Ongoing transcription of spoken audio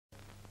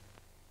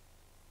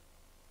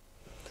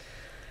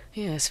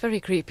Yes, very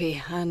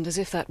creepy. And as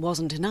if that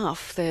wasn't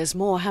enough, there's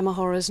more Hammer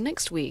horrors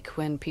next week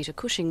when Peter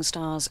Cushing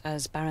stars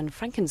as Baron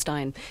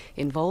Frankenstein,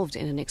 involved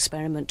in an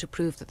experiment to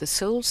prove that the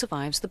soul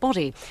survives the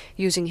body,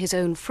 using his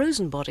own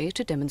frozen body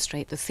to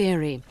demonstrate the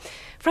theory.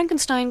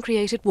 Frankenstein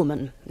Created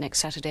Woman, next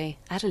Saturday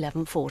at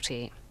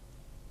 11:40.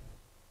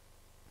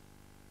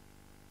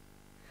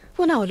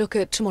 Well, now a look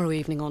at tomorrow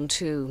evening on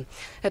 2.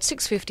 At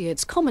 6:50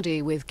 it's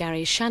comedy with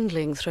Gary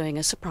Shandling throwing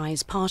a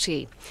surprise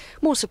party.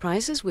 More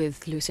surprises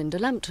with Lucinda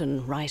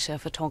Lambton, writer,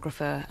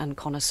 photographer and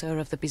connoisseur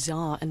of the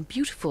bizarre and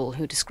beautiful,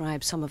 who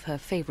describes some of her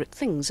favourite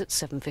things at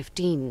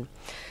 7:15.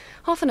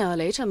 Half an hour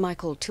later,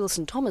 Michael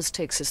Tilson-Thomas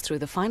takes us through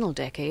the final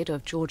decade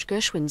of George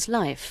Gershwin's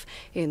life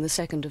in the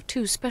second of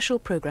 2 special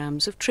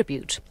programmes of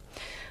tribute.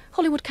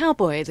 Hollywood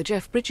Cowboy, the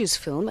Jeff Bridges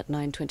film at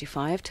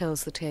 9:25,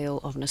 tells the tale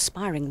of an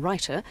aspiring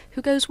writer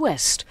who goes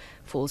west,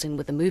 falls in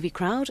with the movie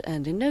crowd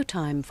and in no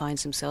time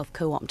finds himself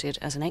co-opted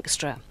as an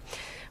extra.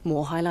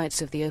 More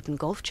highlights of the Open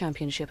Golf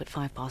Championship at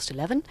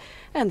 11:05,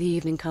 and the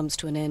evening comes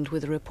to an end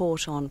with a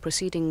report on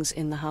proceedings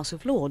in the House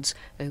of Lords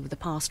over the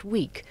past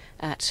week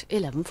at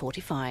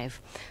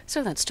 11:45.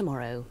 So that's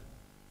tomorrow.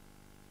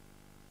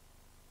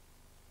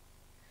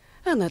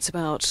 And that's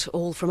about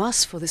all from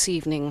us for this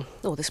evening,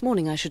 or this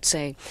morning I should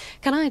say.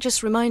 Can I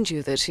just remind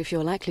you that if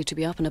you're likely to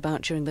be up and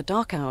about during the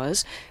dark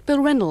hours, Bill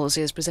Reynolds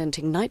is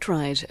presenting Night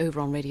Ride over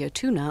on Radio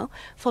 2 now,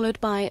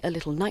 followed by a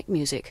little night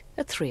music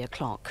at 3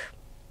 o'clock.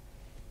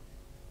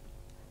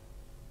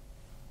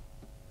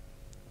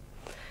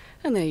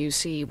 And there you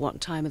see what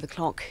time of the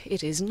clock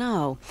it is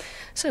now.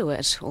 So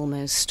at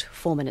almost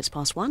 4 minutes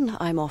past 1,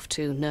 I'm off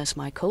to nurse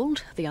my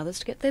cold, the others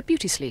to get their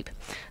beauty sleep.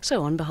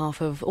 So on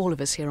behalf of all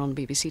of us here on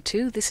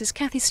BBC2, this is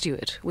Kathy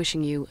Stewart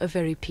wishing you a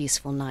very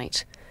peaceful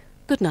night.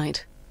 Good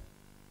night.